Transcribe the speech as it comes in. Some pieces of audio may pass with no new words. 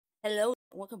Hello,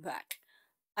 welcome back.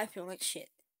 I feel like shit.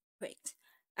 Great.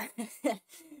 I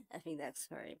think that's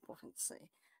very important to say.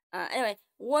 Anyway,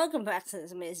 welcome back to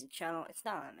this amazing channel. It's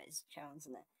not an amazing channel,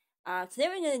 isn't it? Today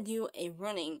we're gonna do a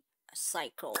running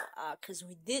cycle. Cause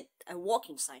we did a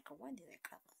walking cycle. Why did I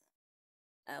cut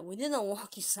that? We did a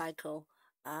walking cycle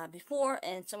before,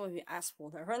 and some of you asked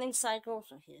for the running cycle,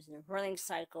 so here's the running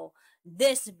cycle.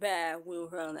 This bear will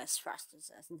run as fast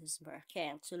as this bear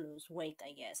can to lose weight,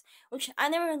 I guess. Which I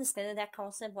never understood that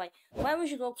concept. Like, why would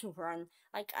you go to run?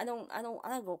 Like, I don't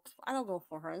go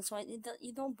for run, so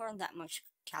you don't burn that much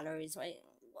calories, right?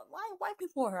 Why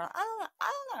people run? I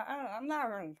don't know. I'm not a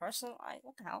running person.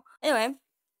 What the hell? Anyway,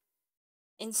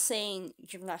 insane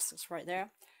gymnastics right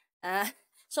there. Uh,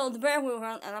 so the bear will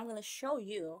run, and I'm gonna show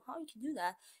you how you can do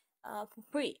that for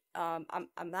free. I'm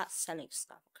not selling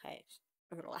stuff, okay?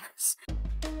 Relax.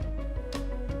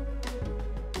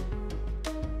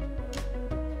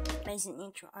 Amazing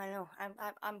intro. I know.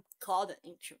 I'm called at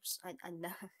intros. I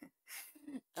know.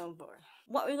 Oh boy.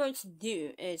 What we're going to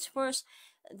do is first,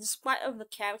 despite of the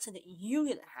character that you're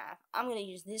gonna have, I'm gonna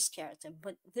use this character,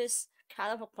 but this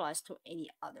kind of applies to any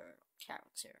other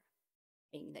character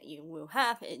that you will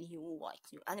have and you will like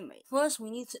to animate. First, we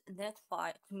need to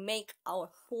identify to make our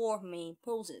four main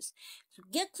poses. To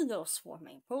get to those four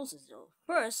main poses, though,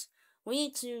 first we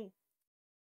need to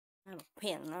have a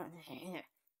pen.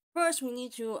 First, we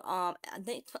need to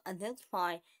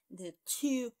identify the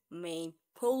two main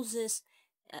poses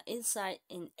inside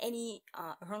in any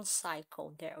run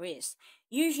cycle there is.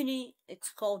 Usually,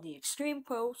 it's called the extreme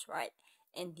pose, right,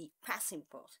 and the passing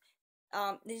pose.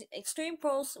 The extreme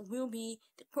pose will be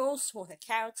the pose for the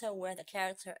character where the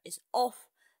character is off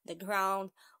the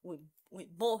ground with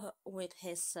both with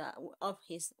his of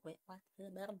his wait what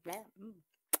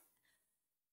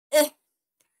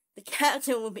the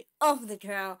character will be off the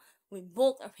ground with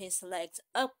both of his legs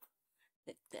up.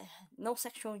 No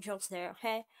sexual jokes there,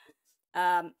 okay?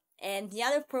 And the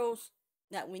other pose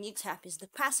that we need to have is the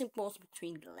passing pose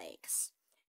between the legs.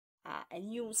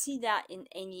 And you will see that in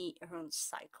any run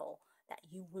cycle that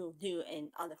you will do and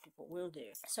other people will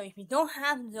do. So if you don't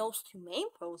have those two main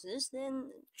poses, then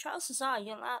chances are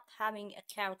you're not having a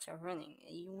character running.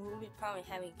 You will be probably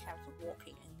having a character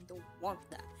walking, and you don't want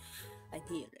that,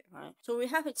 ideally, right? So we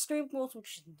have extreme pose,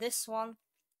 which is this one.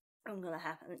 I'm gonna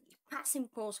have a passing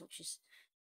pose, which is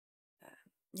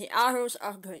the arrows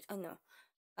are good. I know.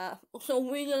 So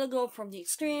we're gonna go from the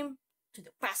extreme to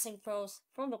the passing pose.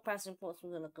 From the passing pose,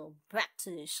 we're gonna go back to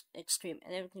the extreme,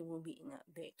 and everything will be in a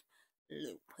big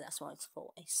loop. That's why it's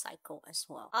called a cycle as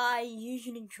well. I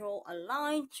usually draw a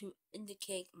line to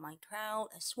indicate my ground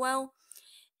as well.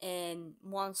 And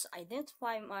once I did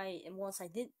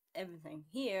everything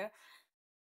here,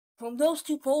 from those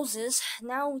two poses,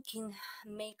 now we can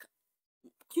make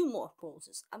two more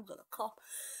poses. I'm gonna cough.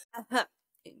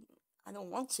 I don't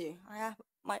want to. I have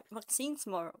my vaccine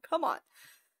tomorrow. Come on.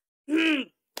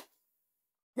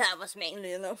 That was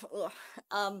mainly enough.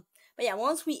 But yeah,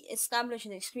 once we establish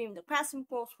an extreme, the passing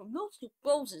pose from those two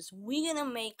poses, we're gonna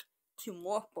make two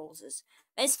more poses.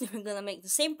 Basically, we're gonna make the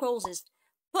same poses,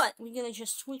 but we're gonna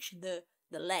just switch the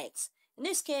legs. In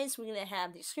this case, we're gonna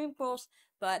have the extreme pose,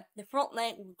 but the front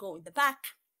leg will go in the back,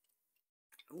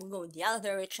 will go in the other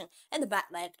direction, and the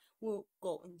back leg will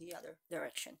go in the other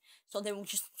direction. So they will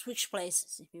just switch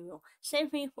places, if you will. Same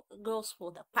thing goes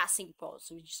for the passing pose.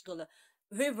 So we're just gonna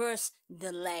reverse the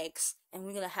legs, and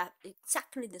we're gonna have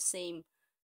exactly the same.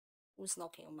 Who's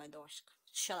knocking on my door?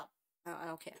 Shut up. I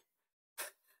don't care.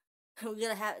 We're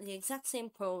gonna have the exact same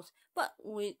pose, but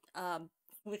with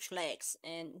which legs,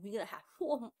 and we're gonna have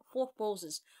four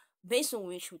poses based on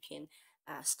which we can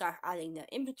start adding the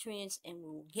in-betweens, and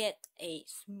we'll get a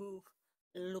smooth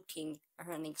looking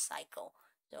running cycle.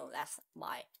 So that's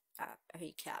my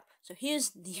recap. So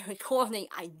here's the recording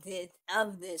I did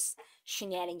of this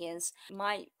shenanigans.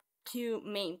 My two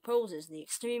main poses, the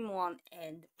extreme one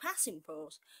and the passing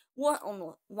pose, were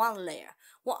on one layer.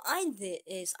 What I did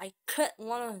is I cut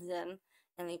one of them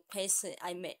and I pasted.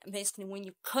 Basically when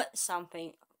you cut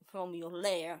something from your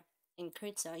layer in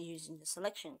Krita using the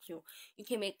selection tool, you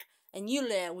can make a new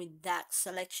layer with that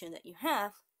selection that you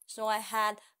have. So I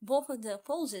had both of the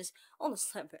poses on the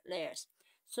separate layers.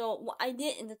 So what I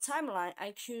did in the timeline,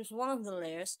 I choose one of the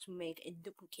layers to make a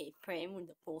duplicate frame with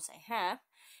the pose I have,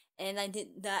 and I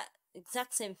did that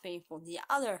exact same thing for the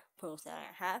other pose that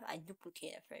I have. I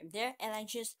duplicate a frame there, and I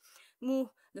just move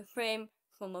the frame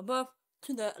from above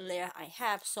to the layer I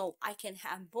have, so I can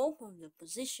have both of the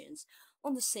positions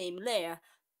on the same layer,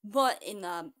 but in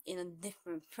a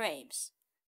different frames.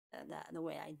 The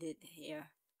way I did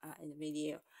here in the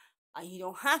video. You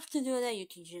don't have to do that. You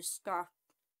can just start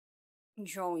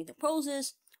drawing the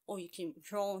poses, or you can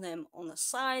draw them on the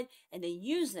side and then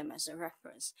use them as a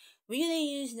reference. We're gonna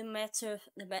use the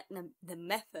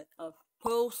method of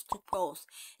pose to pose.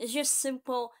 It's just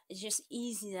simple. It's just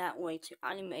easy that way to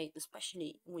animate,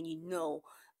 especially when you know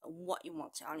what you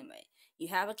want to animate. You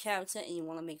have a character and you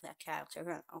want to make that character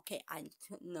run. Okay, I need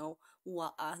to know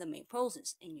what are the main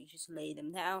poses, and you just lay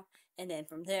them down, and then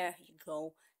from there you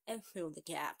go and fill the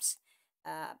gaps.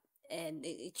 And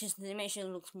it just, the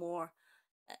animation looks more,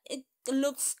 it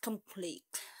looks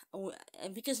complete,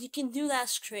 because you can do that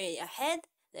straight ahead.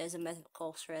 There's a method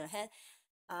called straight ahead,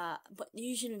 but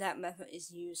usually that method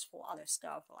is used for other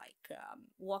stuff like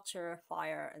water,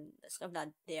 fire, and stuff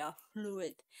that they are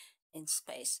fluid in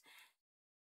space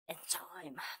and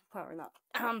time. Probably not.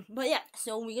 But yeah,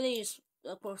 so we're gonna use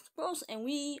pose to pose, and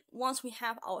once we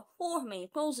have our 4 main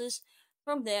poses,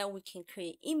 from there we can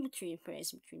create in-between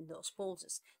frames between those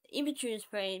poses. The in-between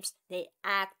frames, they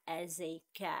act as a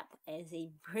gap, as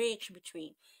a bridge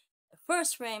between the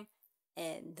first frame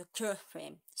and the third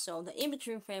frame. So the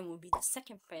in-between frame will be the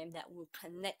second frame that will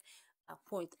connect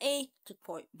point A to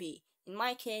point B. In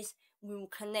my case, we will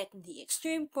connect the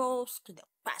extreme pose to the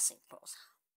passing pose.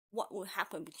 What will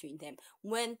happen between them?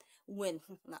 Where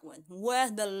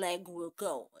the leg will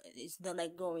go. Is the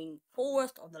leg going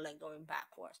forward or the leg going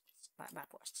backwards?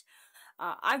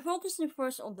 I focused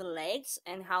first on the legs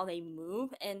and how they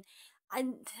move, and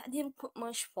I didn't put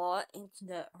much thought into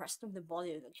the rest of the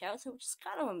body of the character, which is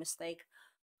kind of a mistake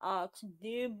to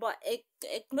do, but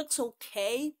it looks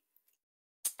okay.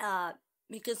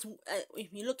 Because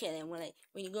if you look at it, when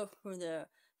you go through the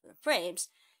frames,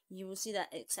 you will see that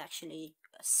it's actually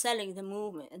selling the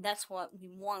movement, and that's what we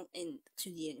want into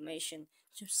the animation,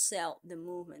 to sell the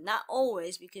movement. Not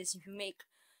always, because if you make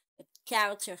a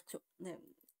character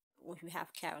if you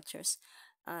have characters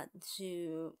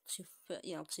to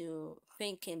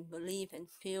think and believe and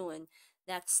feel, and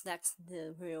that's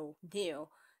the real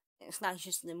deal. It's not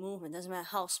just the movement. Doesn't matter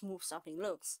how smooth something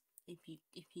looks.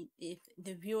 If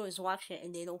the viewer is watching it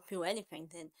and they don't feel anything,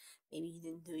 then maybe you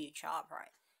didn't do your job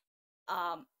right.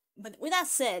 But with that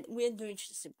said, we're doing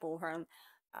just a simple run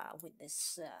with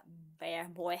this bear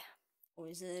boy, or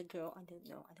is it a girl? I don't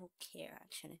know. I don't care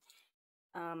actually.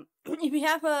 If you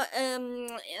have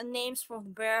names for the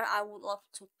bear, I would love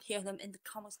to hear them in the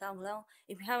comments down below.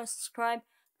 If you haven't subscribed,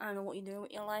 I don't know what you're doing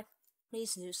with your life.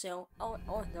 Please do so. Or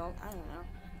don't. I don't know.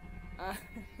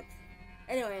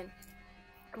 Anyway,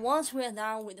 once we're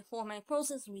done with the 4 main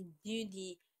process, we do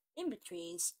the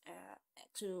in-betweens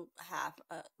to have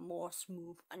a more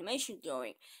smooth animation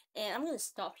going. And I'm gonna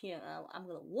stop here now. I'm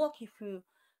gonna walk you through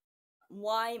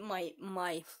why my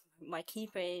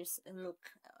keyframes look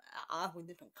are with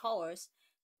different colors.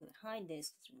 I'm gonna hide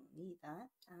this because we don't need that.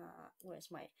 Where's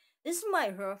my? This is my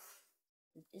rough.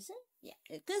 Is it?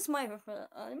 Yeah, this is my rough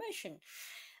animation.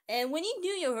 And when you do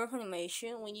your rough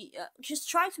animation, when you just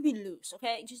try to be loose,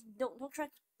 okay? Just don't try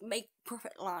to make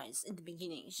perfect lines in the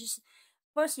beginning. It's just,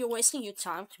 first, you're wasting your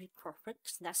time to be perfect,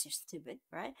 because that's just stupid,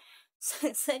 right?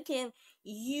 Second,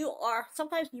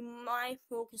 sometimes you might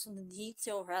focus on the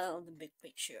detail rather than the big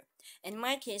picture. In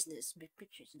my case, this big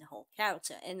picture is the whole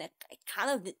character, and I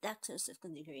kind of did that to a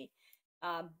certain degree.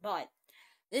 But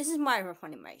this is my rough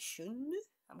animation.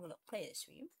 I'm gonna play this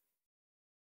for you.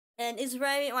 And it's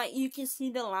very, like, you can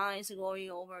see the lines going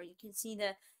over. You can see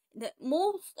the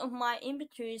most of my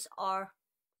in-betweens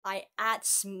I add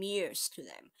smears to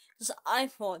them, because I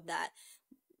thought that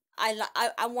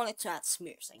I wanted to add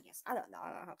smears. I guess I don't know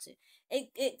how to.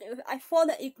 I thought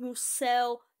that it will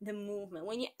sell the movement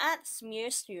when you add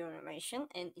smears to your animation.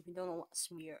 And if you don't know what a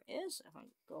smear is, if I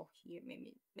go here,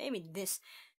 maybe this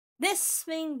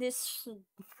thing, this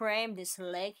frame, this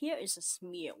leg here is a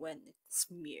smear when it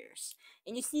smears.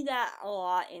 And you see that a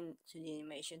lot into the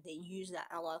animation. They use that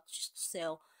a lot just to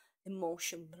sell the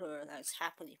motion blur that's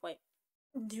happening. If I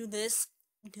do this,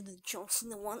 do the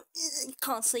Johnson one, you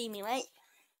can't see me, right?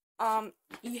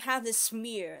 You have this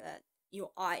smear that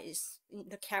your eyes,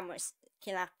 the cameras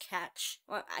cannot catch.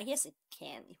 Well, I guess it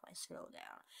can if I slow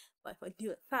down, but if I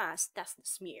do it fast, that's the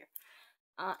smear.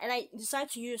 And I decide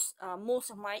to use most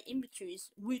of my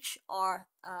in-betweens, which are,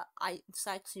 I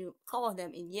decide to color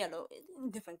them in yellow,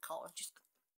 in different colors, just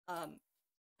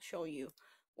show you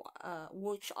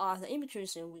which are the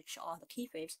in-betweens and which are the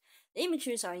keyframes. The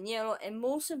in-betweens are in yellow, and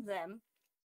most of them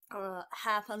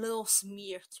have a little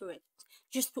smear to it,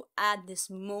 just to add this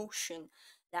motion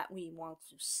that we want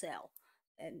to sell.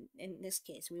 And in this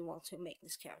case, we want to make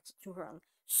this character to run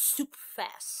super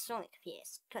fast, Sonic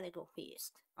fast, kind of go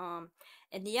fast.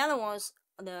 And the other ones,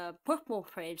 the purple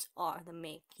frames, are the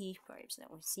main keyframes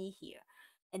that we see here,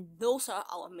 and those are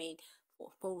our main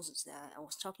poses that I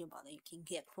was talking about that you can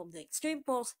get from the extreme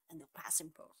pose and the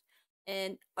passing pose.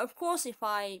 And of course, if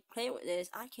I play with this,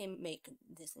 I can make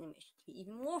this animation to be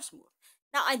even more smooth.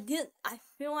 Now I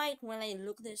feel like when I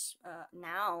look this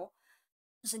now,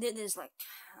 because I did this like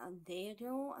a day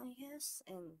ago, I guess,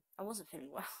 and I wasn't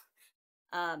feeling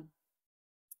well.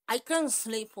 I couldn't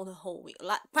sleep for the whole week.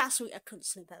 Like past week, I couldn't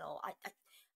sleep at all.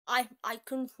 I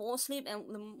couldn't fall asleep, and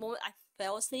the moment I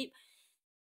fell asleep,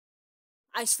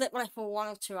 I slept like for 1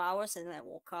 or 2 hours, and then I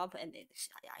woke up, and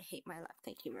I hate my life.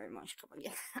 Thank you very much. Come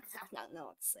again. I don't know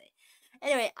what to say.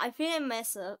 Anyway, I feel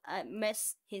I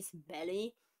messed his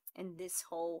belly and this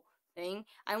whole thing.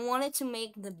 I wanted to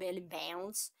make the belly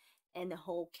bounce and the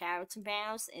whole character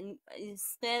bounce, and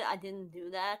instead I didn't do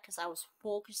that because I was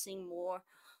focusing more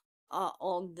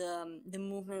on the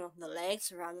movement of the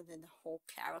legs rather than the whole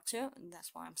character. And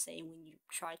that's why I'm saying when you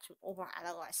try to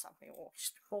overanalyze something or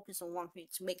just focus on one thing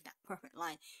to make that perfect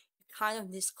line, you kind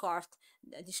of discharge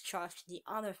the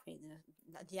other things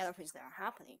that are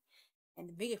happening and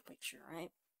the bigger picture,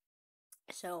 right?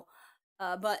 So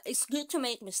but it's good to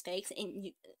make mistakes,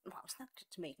 and well, it's not good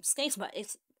to make mistakes, but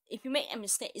if you make a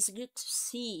mistake, it's good to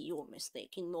see your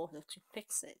mistake in order to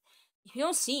fix it. If you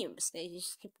don't see your mistake, you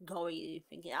just keep going. You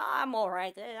thinking, I'm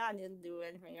alright, I didn't do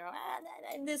anything wrong.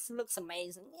 This looks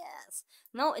amazing. Yes.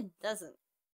 No, it doesn't.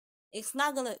 It's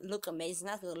not gonna look amazing,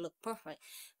 not gonna look perfect,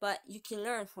 but you can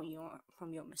learn from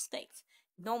your mistakes.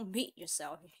 Don't beat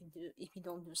yourself if you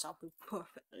don't do something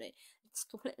perfectly. It's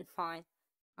completely fine.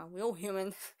 We're all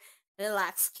human.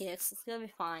 Relax, kids. It's gonna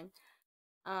be fine.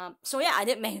 So yeah, I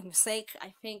did make a mistake.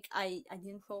 I think I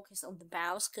didn't focus on the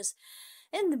bows, because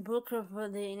in the book of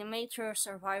the Animator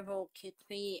Survival Kit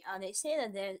 3, they say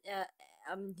that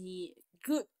the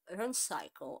good run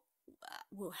cycle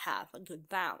will have a good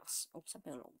bounce or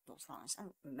something along those lines. I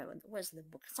don't remember. Where's the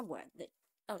book? Somewhere.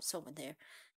 Oh, it's over there.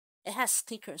 It has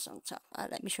stickers on top.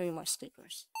 Let me show you my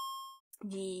stickers.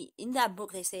 In that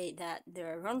book they say that the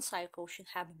run cycle should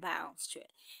have a bounce to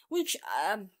it, which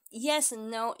yes and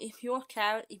no. If you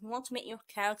want to make your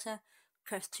character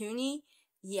cartoony,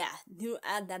 yeah, do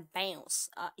add that bounce.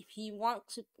 If you want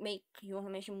to make your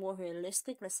animation more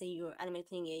realistic, let's say you're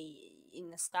animating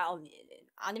in a style of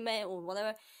anime or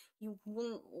whatever, you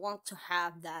wouldn't want to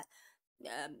have that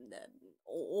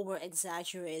over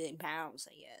exaggerated bounce,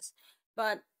 I guess.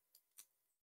 But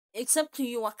it's up to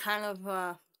you what kind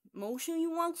of motion you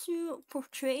want to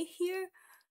portray here.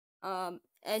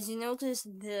 As you notice,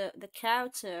 the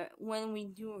character, when we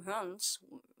do runs,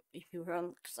 if you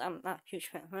run, because I'm not a huge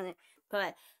fan of running,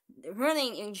 but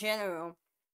running in general,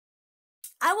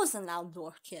 I was an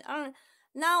outdoor kid.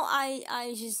 Now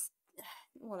I just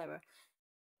whatever.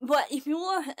 But if you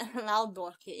are an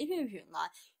outdoor kid, even if you're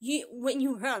not, when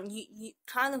you run, you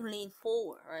kind of lean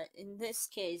forward, right? In this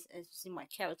case, as you see, my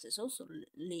character is also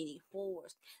leaning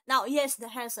forward. Now, yes, the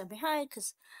hands are behind,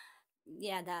 because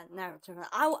yeah, that narrative.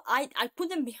 I put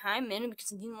them behind mainly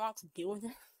because I didn't want to deal with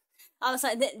it. I was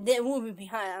like, they will be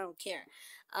behind. I don't care.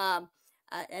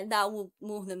 And that will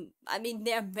move them. I mean,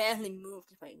 they're barely moved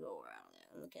if I go around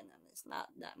there. Look at them. It's not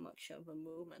that much of a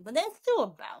movement, but there's still a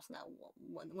bounce now.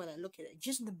 When I look at it,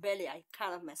 just the belly, I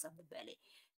kind of mess up the belly.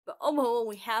 But overall,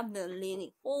 we have the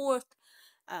leaning forward.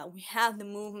 We have the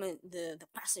movement, the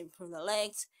passing through the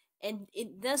legs, and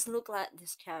it does look like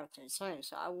this character is running.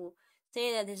 So I will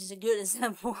say that this is a good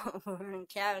example of a running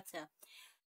character.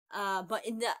 But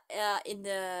in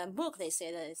the book, they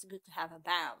say that it's good to have a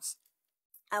bounce.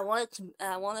 I wanted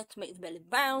to make the belly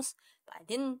bounce, but I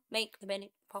didn't make the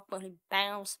belly properly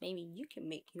bounce. Maybe you can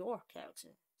make your character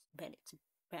belly to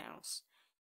bounce.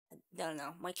 I don't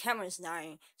know. My camera is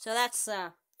dying, so that's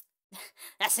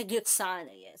that's a good sign,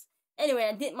 I guess. Anyway,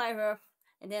 I did my roof,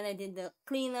 and then I did the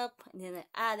cleanup, and then I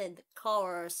added the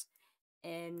colors,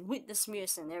 and with the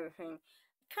smears and everything,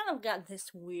 I kind of got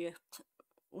this weird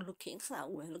looking. It's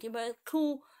not weird looking, but a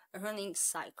cool running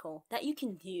cycle that you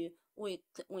can do with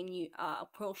when you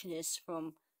approach this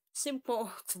from simple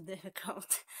to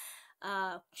difficult.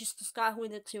 Just to start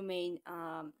with the two main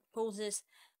poses,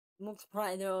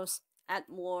 multiply those, add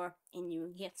more, and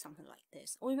you get something like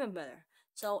this, or even better.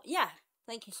 So yeah,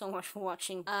 thank you so much for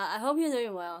watching. I hope you're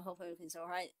doing well. I hope everything's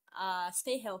alright.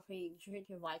 Stay healthy, drink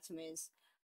your vitamins.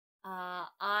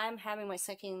 I'm having my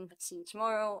second vaccine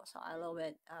tomorrow, so I'm a little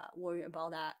bit worried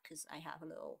about that because I have a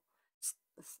little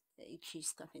itchy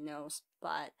stuffy nose,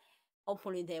 but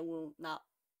hopefully they will not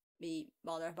be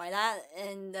bothered by that.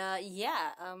 And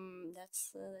yeah,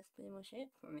 that's pretty much it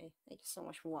for me. Thank you so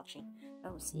much for watching. I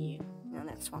will see you in the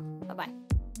next one. Bye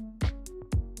bye.